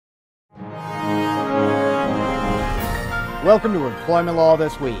Welcome to Employment Law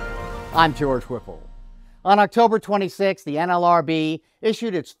This Week. I'm George Whipple. On October 26, the NLRB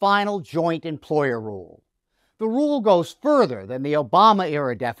issued its final joint employer rule. The rule goes further than the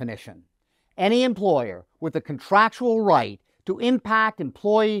Obama-era definition. Any employer with a contractual right to impact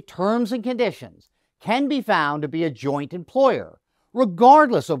employee terms and conditions can be found to be a joint employer,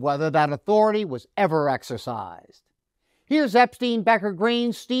 regardless of whether that authority was ever exercised. Here's Epstein, Becker,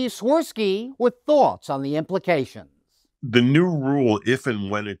 Green, Steve Swirsky with thoughts on the implications. The new rule, if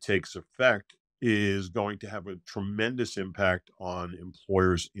and when it takes effect, is going to have a tremendous impact on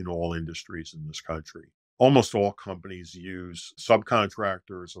employers in all industries in this country. Almost all companies use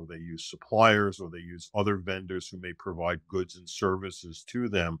subcontractors, or they use suppliers, or they use other vendors who may provide goods and services to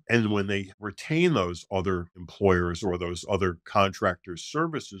them. And when they retain those other employers or those other contractors'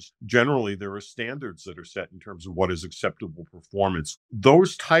 services, generally there are standards that are set in terms of what is acceptable performance.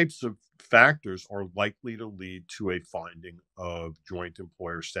 Those types of factors are likely to lead to a finding of joint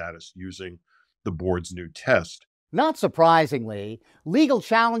employer status using the board's new test. Not surprisingly, legal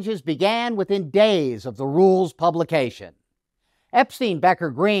challenges began within days of the rule's publication. Epstein, Becker,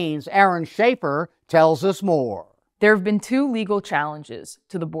 Green's Aaron Schaefer tells us more. There have been two legal challenges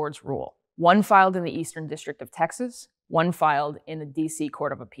to the board's rule, one filed in the Eastern District of Texas, one filed in the D.C.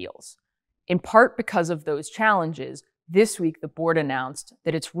 Court of Appeals. In part because of those challenges, this week the board announced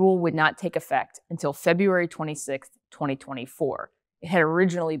that its rule would not take effect until February 26, 2024. It had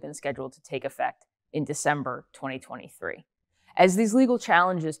originally been scheduled to take effect in December 2023. As these legal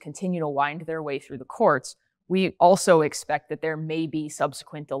challenges continue to wind their way through the courts, we also expect that there may be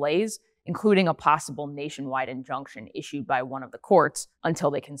subsequent delays, including a possible nationwide injunction issued by one of the courts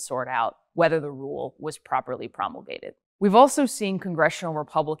until they can sort out whether the rule was properly promulgated. We've also seen congressional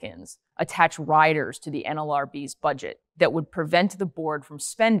Republicans attach riders to the NLRB's budget that would prevent the board from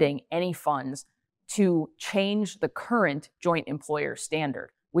spending any funds to change the current joint employer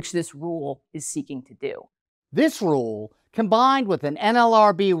standard, which this rule is seeking to do. This rule, combined with an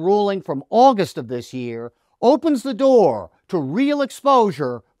NLRB ruling from August of this year, opens the door to real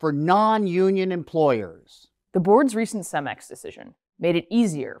exposure for non-union employers. The board's recent CEMEX decision made it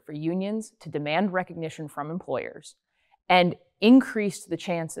easier for unions to demand recognition from employers and increased the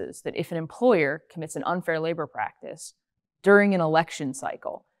chances that if an employer commits an unfair labor practice during an election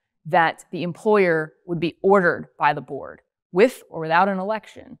cycle, that the employer would be ordered by the board, with or without an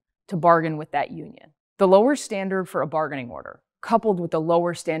election, to bargain with that union. The lower standard for a bargaining order, coupled with the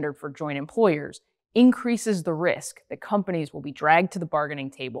lower standard for joint employers, increases the risk that companies will be dragged to the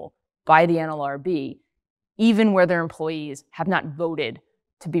bargaining table by the NLRB, even where their employees have not voted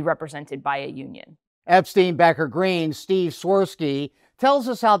to be represented by a union. Epstein, Becker, Green, Steve Swirsky tells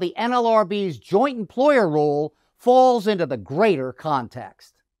us how the NLRB's joint employer rule falls into the greater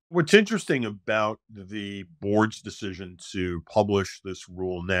context. What's interesting about the board's decision to publish this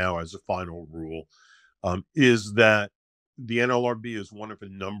rule now as a final rule is that the NLRB is one of a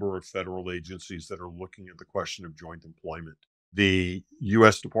number of federal agencies that are looking at the question of joint employment. The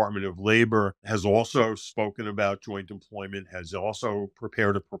U.S. Department of Labor has also spoken about joint employment, has also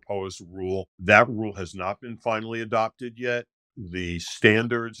prepared a proposed rule. That rule has not been finally adopted yet. The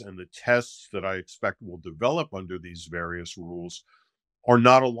standards and the tests that I expect will develop under these various rules are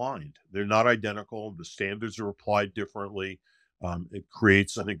not aligned. They're not identical. The standards are applied differently. It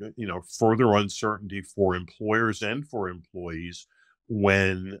creates, I think, further uncertainty for employers and for employees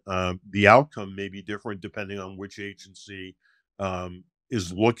when the outcome may be different depending on which agency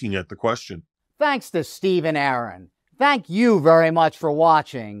is looking at the question. Thanks to Steve and Aaron. Thank you very much for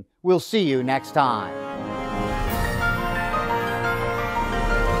watching. We'll see you next time.